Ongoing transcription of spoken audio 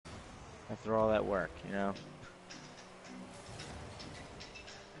After all that work, you know?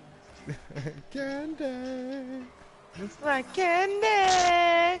 Candy. It's like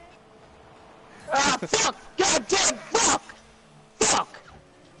candy! Ah, fuck! Goddamn fuck! Fuck!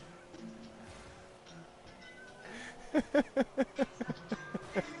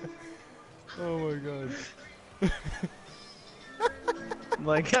 Oh my god.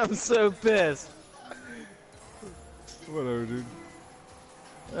 Like, I'm so pissed. Whatever, dude.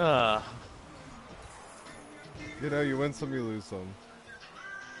 Ugh. You know, you win some, you lose some.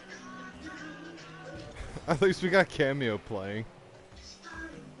 At least we got Cameo playing.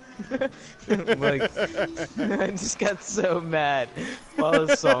 Like, I just got so mad while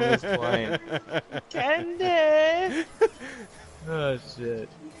the song was playing. Candy! Oh, shit.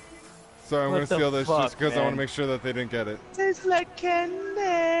 Sorry, I'm What gonna the steal this fuck, just because I want to man? make sure that they didn't get it. Tastes like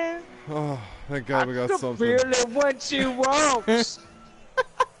candy. Oh, thank God we got I something. can feel it when she walks.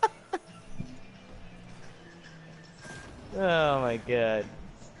 Oh my god.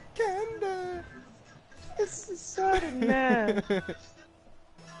 Candy. This is so mad.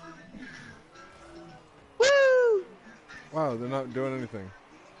 Woo! Wow, they're not doing anything.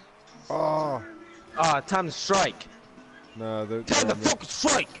 Oh. Ah, time to strike. No, they're Time to fucking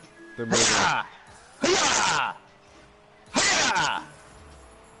strike. they're moving. Ha! Ha! Ha!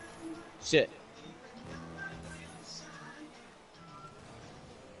 Shit.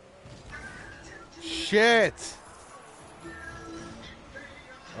 Shit!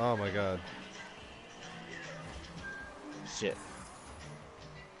 Oh my god. Shit.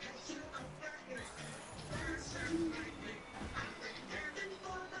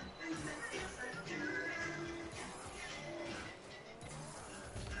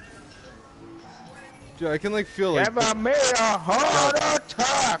 Dude, I can like feel like Give me a heart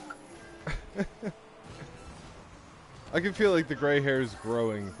attack. I can feel like the gray hair is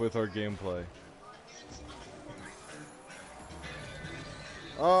growing with our gameplay.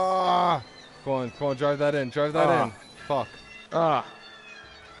 Ah! Come on, drive that in, drive that in. Fuck. Ah.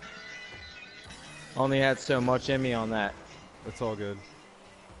 Only had so much in me on that. It's all good.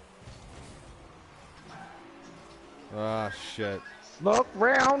 Ah, shit. Look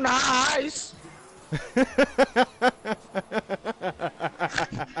real nice.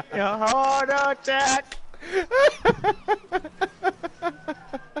 Your heart attack.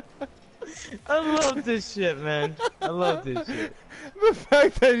 I love this shit, man. I love this shit. The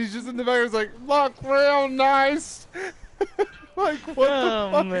fact that he's just in the back is like, look real nice. Like, what the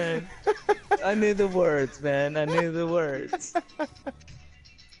fuck? Man. I knew the words, man. I knew the words.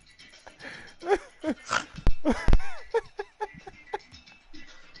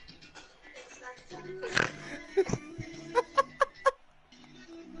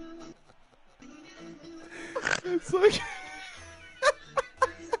 It's like...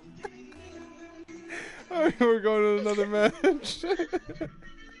 Alright, we're going to another match.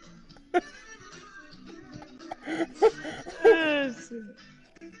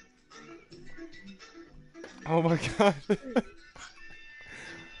 Oh my god.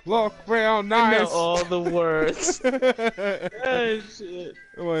 Look real nice. I know all the words. Oh shit.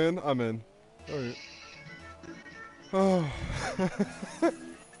 Am I in? I'm in. Alright. Oh.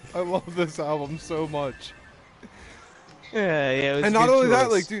 I love this album so much. Yeah, yeah. It was And a not good only that,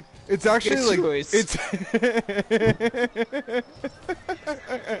 choice. like, dude, it's actually Good like choice. it's.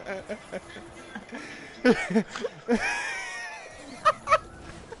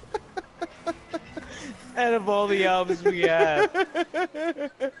 Out of all the albums we have.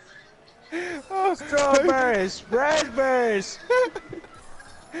 Oh, Strawberries, raspberries.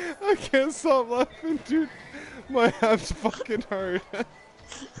 I can't stop laughing, dude. My abs fucking hurt.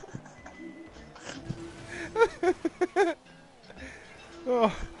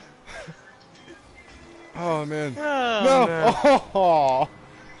 Oh. Oh man. Oh, No. man. Oh.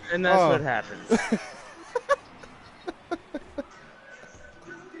 And that's Oh. what happens.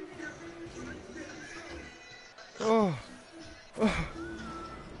 Oh. Oh.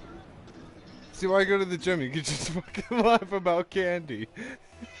 See, why I go to the gym? You can just fucking laugh about candy.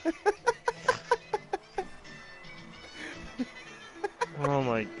 Oh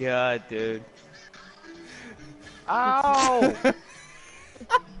my god, dude. Ow!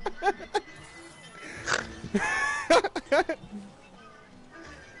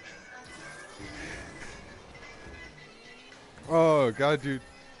 Oh god, dude.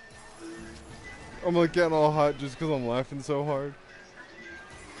 I'm like getting all hot just because I'm laughing so hard.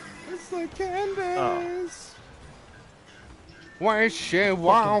 It's like Candace. Why she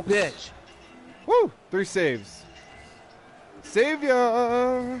walks. Bitch. Woo! 3 saves.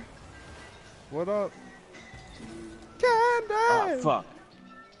 Savior! What up? Candace! Oh, fuck.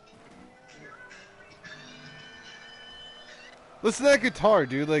 Listen to that guitar,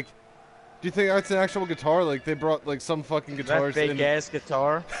 dude. Like, do you think that's an actual guitar? Like, they brought like some fucking guitars That in. fake ass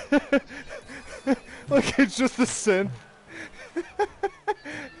guitar. Like, it's just a synth.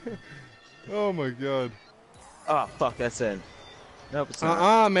 Oh my god. Oh fuck, that's in. Nope, it's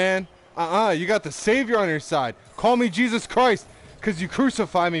not. Man. You got the Savior on your side. Call me Jesus Christ, because you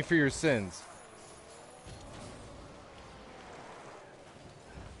crucify me for your sins.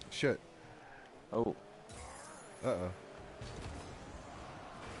 Shit. Oh. Uh-oh.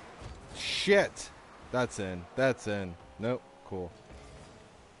 Shit. That's in. That's in. Nope. Cool.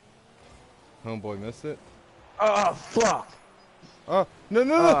 Homeboy missed it. Oh fuck. Oh, no.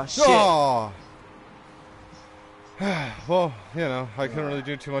 Oh, shit. Oh. Well, you know, I couldn't really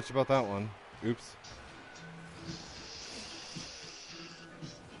do too much about that one. Oops.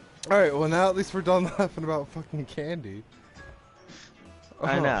 Alright, well now at least we're done laughing about fucking candy.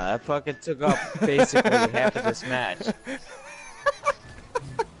 I know, that fucking took up basically half of this match.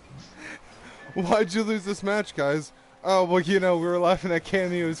 Why'd you lose this match, guys? Oh, well, you know, we were laughing at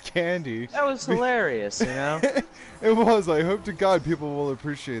Cameo's candy. That was hilarious, you know? It was. I hope to God people will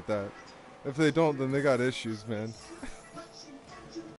appreciate that. If they don't, then they got issues, man.